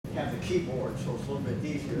keyboard, so it's a little bit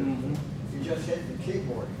easier. Mm-hmm. You just hit the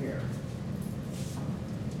keyboard here.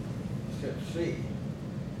 Hit C.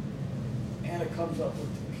 And it comes up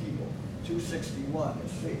with the keyboard. 261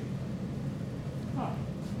 is C. Huh.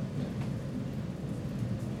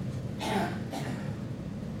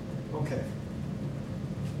 Okay.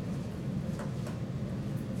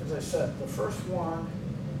 As I said, the first one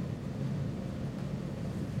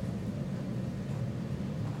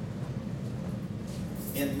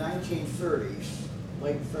in 1930s,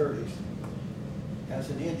 late 30s, as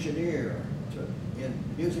an engineer, in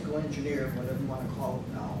musical engineer, whatever you want to call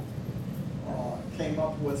it now, came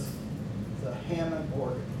up with the Hammond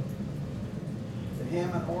organ. The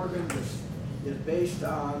Hammond organ is based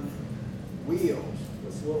on wheels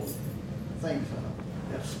with little things on them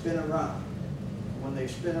that spin around. When they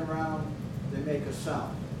spin around, they make a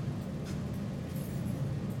sound.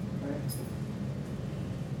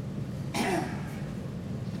 Okay?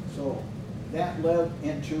 So that led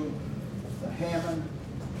into the Hammond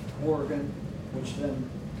organ, which then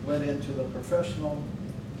led into the professional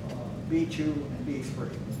B2 and B3.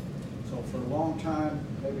 So for a long time,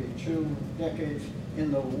 maybe 2 decades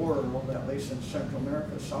in the world, at least in Central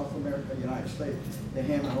America, South America, United States, the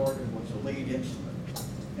Hammond organ was the lead instrument.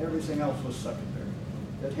 Everything else was secondary.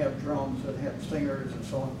 It had drums, it had singers and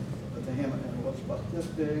so on, but the Hammond was about this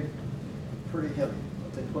big, pretty heavy.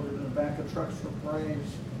 But they put it in the back of trucks for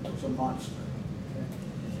parades. It was a monster.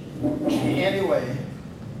 Okay. Anyway,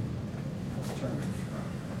 let's turn it.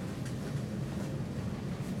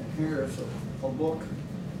 And here is a book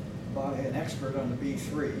by an expert on the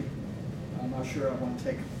B3. I'm not sure I want to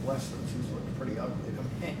take lessons. He's looking pretty ugly to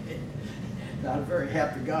me. Not a very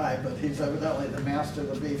happy guy, but he's evidently the master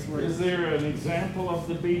of the B3. Is there an example of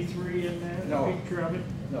the B3 in there? No. A picture of it?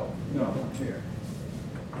 No, not here.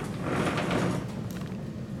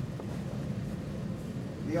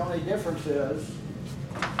 The only difference is,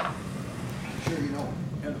 I'm sure you know,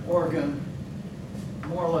 an organ,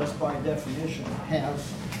 more or less by definition,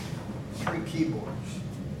 has 3 keyboards.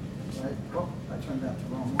 Right? Oh, I turned that the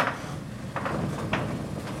wrong way.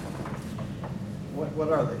 What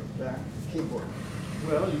are they? Back keyboard.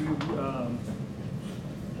 Well,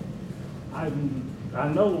 I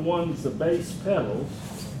know one's the bass pedals.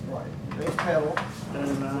 Right. Bass pedal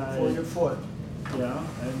And for your foot. Yeah,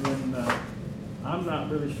 and then I'm not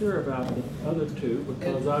really sure about the other 2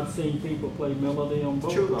 because I've seen people play melody on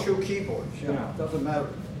both of Two them. keyboards. Yeah. Yeah. Doesn't matter.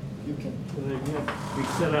 You can. So they can be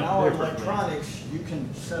set up Now in differently. electronics, you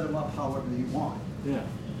can set them up however you want. Yeah.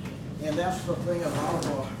 And that's the thing about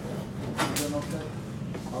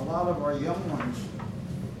a lot of our young ones,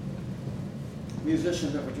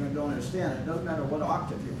 musicians that don't understand, it doesn't matter what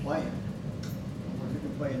octave you're playing. You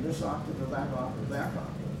can play in this octave or that octave,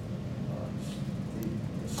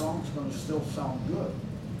 the song's going to still sound good.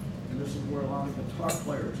 And this is where a lot of guitar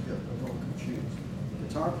players get a little confused.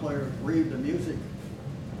 Guitar players read the music,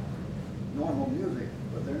 normal music,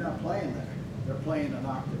 but they're not playing there. They're playing an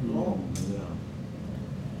octave low. Yeah.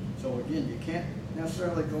 So again, you can't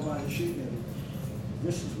necessarily go by the sheet music.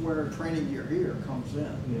 This is where training your ear comes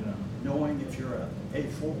in. Yeah. Knowing if you're at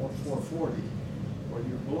A4 or 440 or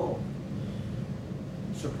you're below.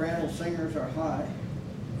 Soprano singers are high,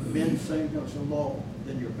 mid singers are low,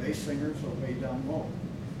 then your bass singers are way down low.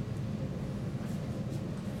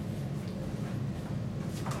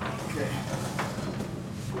 Okay.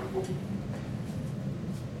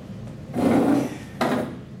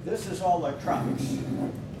 This is all electronics.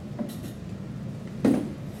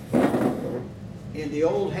 In the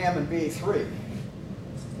old Hammond B3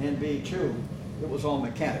 and B2, it was all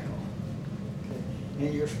mechanical. Okay.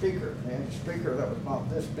 And your speaker, they had a speaker that was about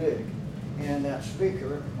this big, and that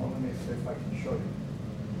speaker, well, let me see if I can show you.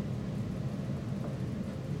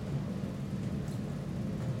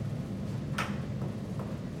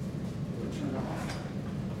 Turn it off.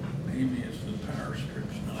 Maybe it's the power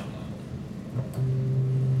strips not on.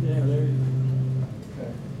 Yeah, there you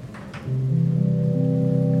Okay.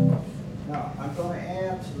 Now, I'm going to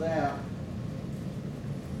add to that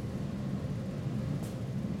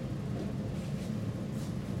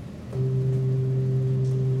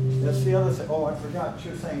that's the other thing. Oh, I forgot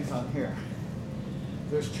 2 things on here.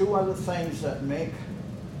 There's 2 other things that make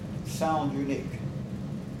sound unique.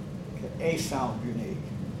 Okay, a sound unique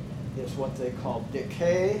is what they call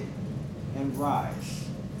decay and rise.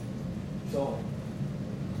 So,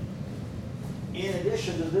 in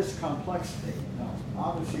addition to this complexity, now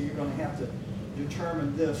obviously you're going to have to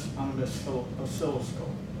determine this on this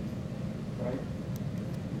oscilloscope, right?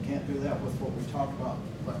 You can't do that with what we talked about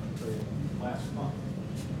last month.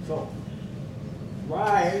 So,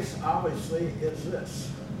 rise obviously is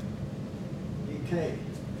this, decay.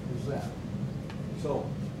 is that. So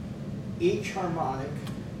each harmonic,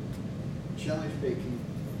 generally speaking,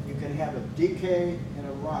 you can have a decay and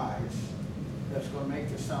a rise that's going to make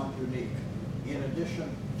the sound unique, in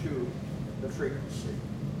addition to the frequency.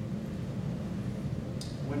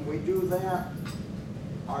 When we do that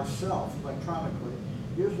ourselves electronically,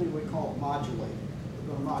 usually we call it modulating.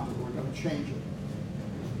 We're going to modulate, we're going to change it.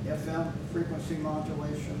 FM, frequency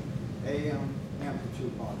modulation, AM,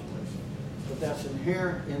 amplitude modulation. But that's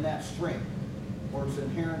inherent in that string, or it's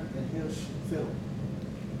inherent in his fiddle.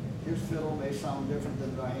 His fiddle may sound different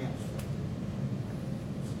than Diane's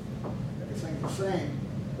fiddle. Everything's the same,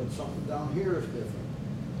 but something down here is different.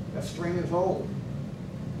 That string is old.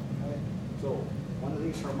 Okay? So one of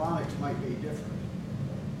these harmonics might be different.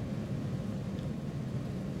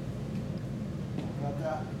 Got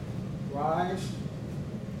that? Rise.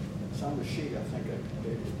 It's on the sheet, I think I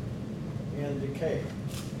gave you. And decay.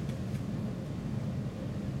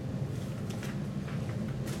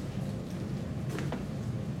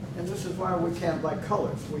 And this is why we can't like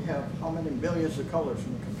colors. We have how many millions of colors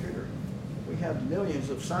in the computer? We have millions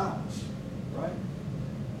of sounds, right?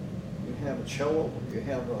 You have a cello, you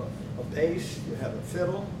have a bass, you have a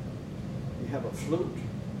fiddle, you have a flute,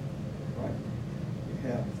 right? You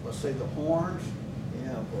have, let's say, the horns, you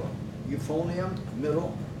have a euphonium,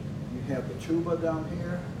 middle, you have the tuba down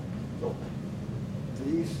here. So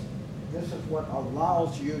this is what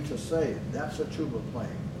allows you to say, that's a tuba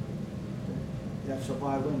playing. That's a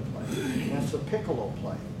violin playing. That's a piccolo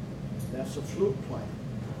playing. That's a flute playing.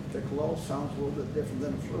 Piccolo sounds a little bit different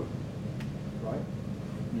than a flute, right?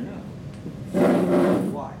 Yeah.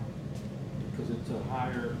 Why? Because it's a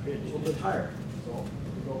higher pitch. A little bit higher. So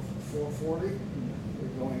we go from 440,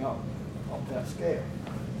 we're going up that scale.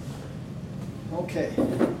 Okay,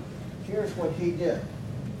 here's what he did.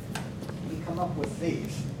 He come up with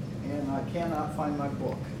these, and I cannot find my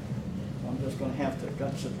book. I'm just going to have to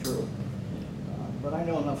guts it through. But I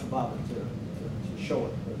know enough about it to show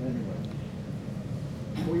it. But anyway,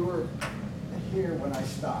 we were here when I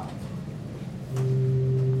stopped.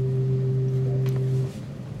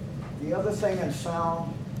 The other thing in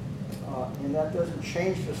sound, and that doesn't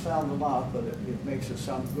change the sound a lot, but it makes it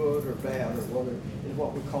sound good or bad or whatever, is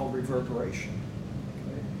what we call reverberation.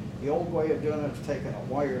 Okay? The old way of doing it is taking a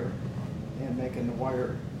wire and making the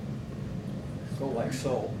wire go like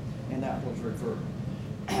so, and that was reverb.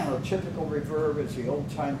 A typical reverb is the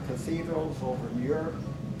old-time cathedrals over in Europe,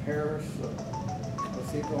 Paris,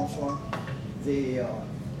 cathedral and so on. The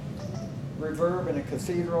reverb in a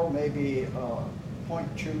cathedral may be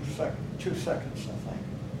 0.2 seconds, I think,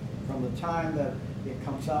 from the time that it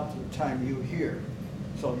comes out to the time you hear.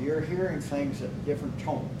 So you're hearing things at different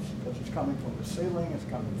tones, because it's coming from the ceiling, it's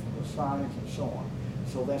coming from the sides, and so on.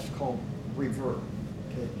 So that's called reverb.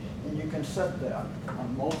 Okay? And you can set that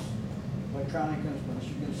on most electronic instruments.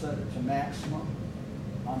 You can set it to maximum.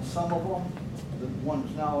 On some of them, the ones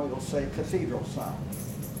now, it'll say cathedral sound,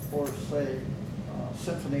 or say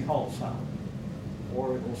symphony hall sound,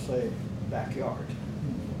 or it'll say backyard.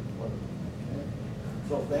 Okay?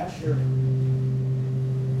 So that's your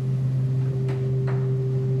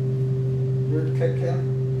kick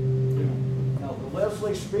in. Now the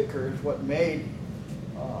Leslie speaker is what made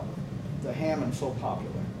the Hammond so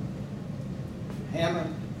popular.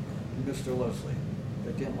 Hammond and Mr. Leslie,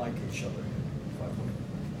 they didn't like each other,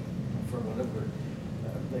 for whatever.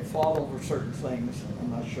 They fought over certain things.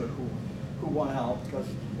 I'm not sure who won out, because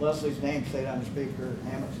Leslie's name stayed on the speaker,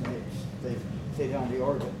 Hammond's name stayed on the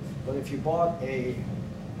organ. But if you bought a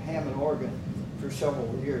Hammond organ for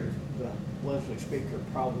several years, the Leslie speaker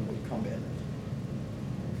probably would come in.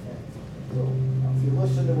 Okay. So if you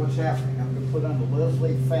listen to what's happening, I'm going to put on the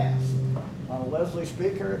Leslie fast. On a Leslie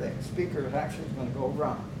speaker, the speaker is actually going to go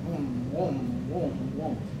around. Boom, boom, boom,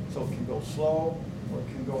 boom. So it can go slow or it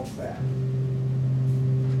can go fast.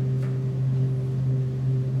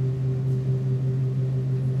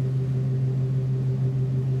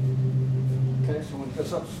 Okay, so when it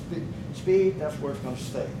goes up speed, that's where it's going to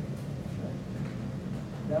stay. Okay.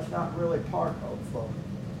 That's not really part of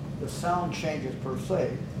the sound changes per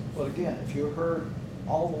se. But again, if you heard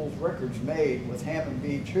all those records made with Hammond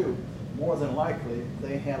B2, more than likely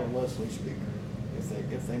they had a Leslie speaker,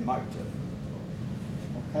 if they mic'd it.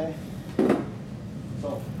 Okay?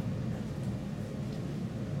 So,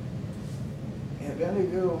 have any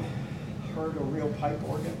of you heard a real pipe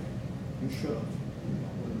organ? You should have,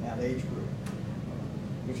 in that age group.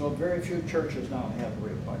 There's very few churches now that have a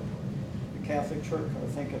real pipe organ. The Catholic Church, I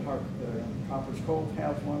think in Copper's Cove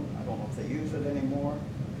has one. I don't know if they use it anymore,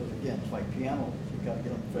 because again, it's like piano, you've got to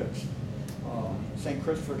get them fixed. St.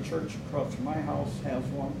 Christopher Church across from my house has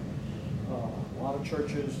one. A lot of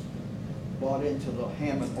churches bought into the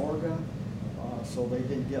Hammond organ, so they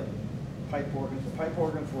didn't get pipe organs. The pipe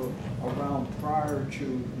organs were around prior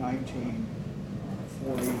to 1940s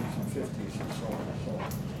and 50s and so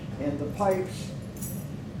on. And the pipes,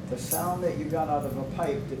 the sound that you got out of a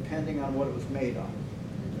pipe, depending on what it was made of.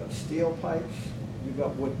 You've got steel pipes, you've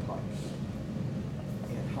got wood pipes.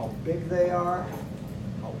 And how big they are,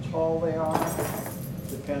 how tall they are,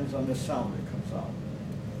 depends on the sound that comes out.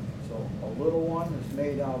 So a little one is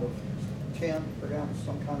made out of tin, perhaps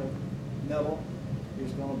some kind of metal,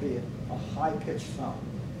 is going to be a high-pitched sound.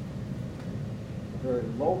 A very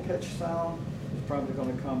low-pitched sound is probably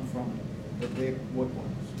going to come from the big wood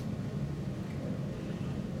ones. Okay.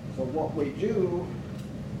 So what we do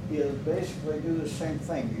is basically do the same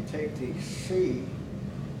thing. You take the C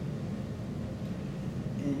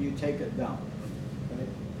and you take it down. Okay.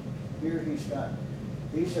 Here he's got,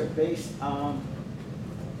 these are based on,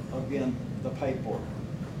 again, the pipe organ.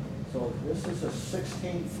 So this is a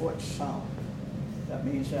 16-foot sound. That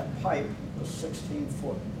means that pipe was 16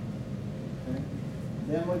 foot. Okay.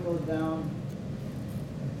 Then we go down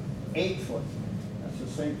 8 foot. That's the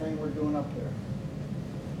same thing we're doing up there.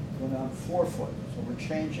 Go down 4 foot. So we're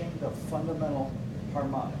changing the fundamental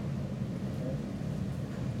harmonic.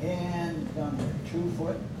 Okay. And down there 2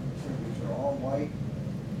 foot. So these are all white.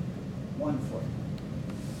 1 foot.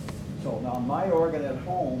 So now my organ at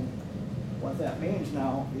home, what that means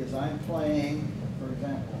now is I'm playing, for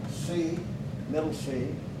example, C, middle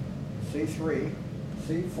C, C3,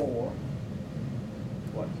 C4,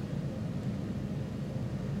 what?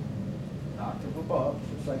 An octave above,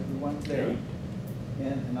 just like we went there,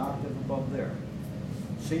 and an octave above there.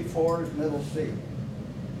 C4 is middle C.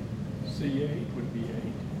 C8 would be 8.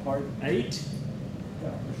 Pardon? 8?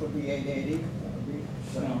 Yeah, this would be 880, that would be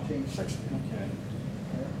 1760. Okay.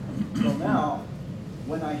 So now,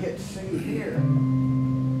 when I hit C here,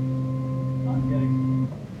 I'm getting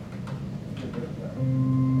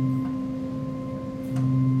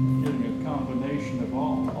Getting a combination of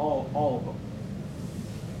all of them.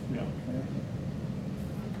 Yeah. Okay.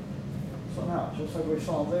 So now, just like we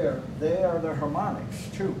saw there, they are the harmonics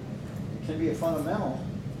too. It can be a fundamental,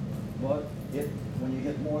 but when you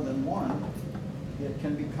hit more than one, it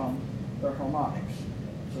can become the harmonics.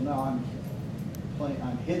 So now I'm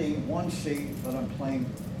hitting 1 C, but I'm playing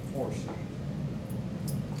 4 C.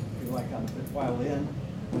 Like on the violin,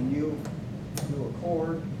 when you do a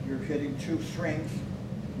chord, you're hitting 2 strings,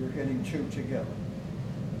 you're hitting 2 together.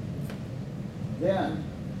 Then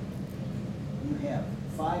you have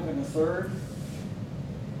 5 1/3,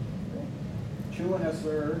 okay, 2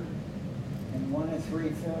 1/3, and 1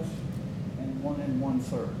 3/5, and 1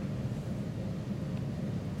 1/3.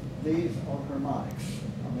 These are harmonics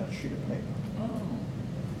on that sheet of paper. Oh.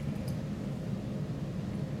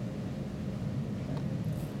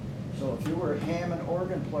 So if you were a Hammond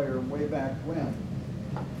organ player way back when,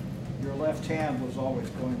 your left hand was always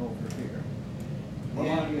going over here.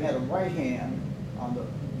 And you had a right hand on the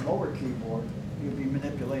lower keyboard, you'd be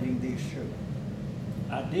manipulating these two.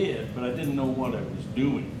 I did, but I didn't know what I was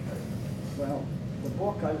doing. Well, the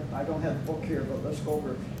book, I don't have the book here, but let's go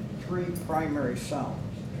over 3 primary sounds,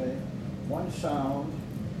 okay? One sound,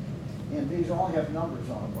 and these all have numbers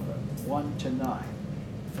on them, 1 to 9.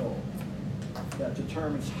 So that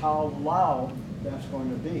determines how loud that's going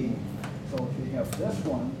to be. So if you have this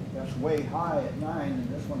one that's way high at 9 and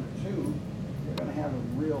this one at 2, you're going to have a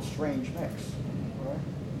real strange mix. All right?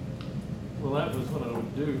 Well, that was what I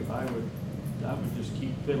would do. I would just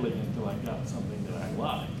keep fiddling until I got something that I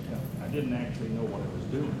liked. Yeah. I didn't actually know what I was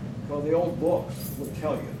doing. Well, the old books would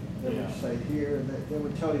tell you. They Yeah. would say here, they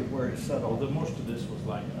would tell you where it's set Well, off. most of this was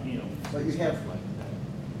like hymns. But you stuff have- like that.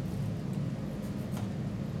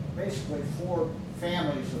 Basically 4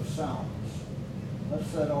 families of sounds. Let's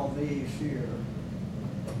set all these here,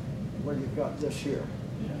 where you've got this here.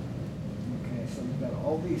 Yeah. Okay, so you've got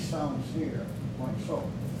all these sounds here, like so.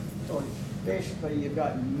 So basically you've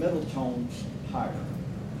got middle tones higher.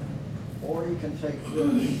 Or you can take this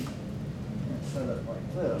and set it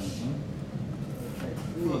like this. Mhm. Take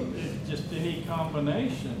Well, these. it's just any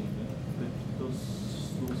combination, those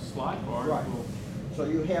slide bars Right. will. So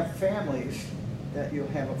you have families, that you'll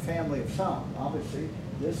have a family of sound. Obviously,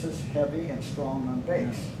 this is heavy and strong on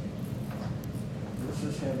bass. This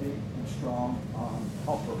is heavy and strong on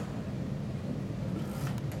upper.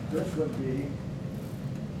 This would be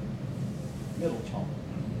middle tone,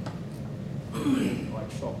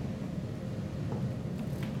 like so.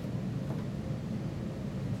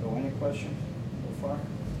 So any questions so far?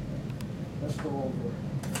 Let's go over.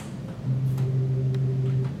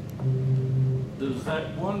 Does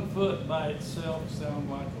that 1 foot by itself sound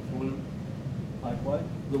like a flute? Like what?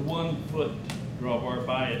 The 1 foot drawbar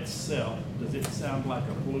by itself, does it sound like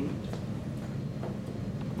a flute?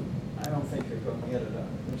 I don't think you're gonna get it up.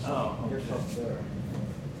 There's Oh, some- Here's okay. up there.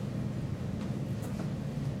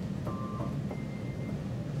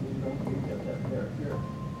 You get that there, here.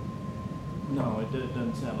 No, it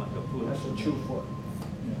doesn't sound like a flute. That's a 2 foot,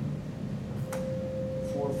 Yeah.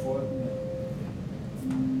 4 foot,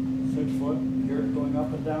 6 foot. Hear it going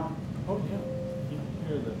up and down? Oh, yeah. You can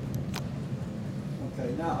hear the,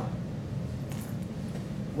 Okay, now,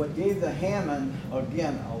 what gave the Hammond,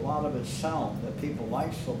 again, a lot of its sound that people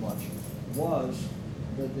like so much was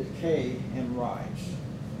the Decay and Rise.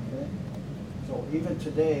 Okay? So even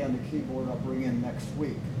today on the keyboard I'll bring in next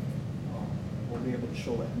week, we'll be able to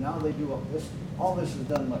show that. Now they do this, all this is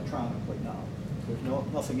done electronically now. There's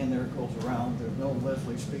nothing in there that goes around, there's no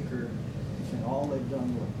Leslie speaker. And all they've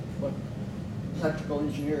done with electrical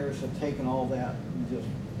engineers have taken all that and just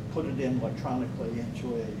put it in electronically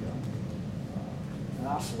into an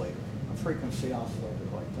oscillator, a frequency oscillator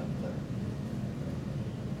like that there.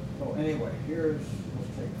 So anyway,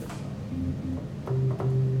 let's take this out.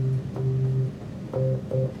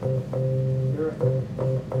 Hear it?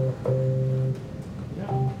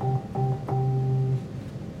 yeah.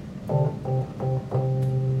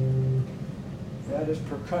 That is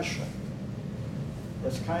percussion.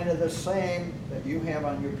 It's kind of the same that you have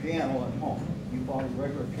on your piano at home. You bought a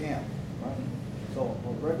regular piano, right? So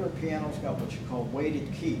a regular piano's got what you call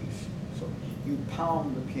weighted keys. So you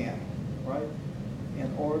pound the piano, right?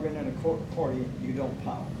 An organ and accordion, you don't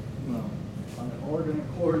pound. No. On an organ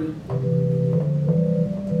accordion,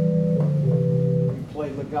 you play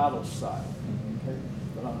legato style, okay?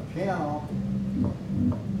 But on a piano,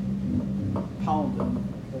 pound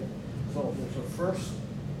it, okay? So there's a first,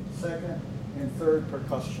 second, and third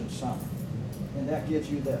percussion sound. And that gives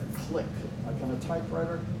you that click, like on a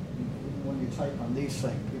typewriter. Even when you type on these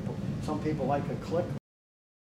things, some people like a click,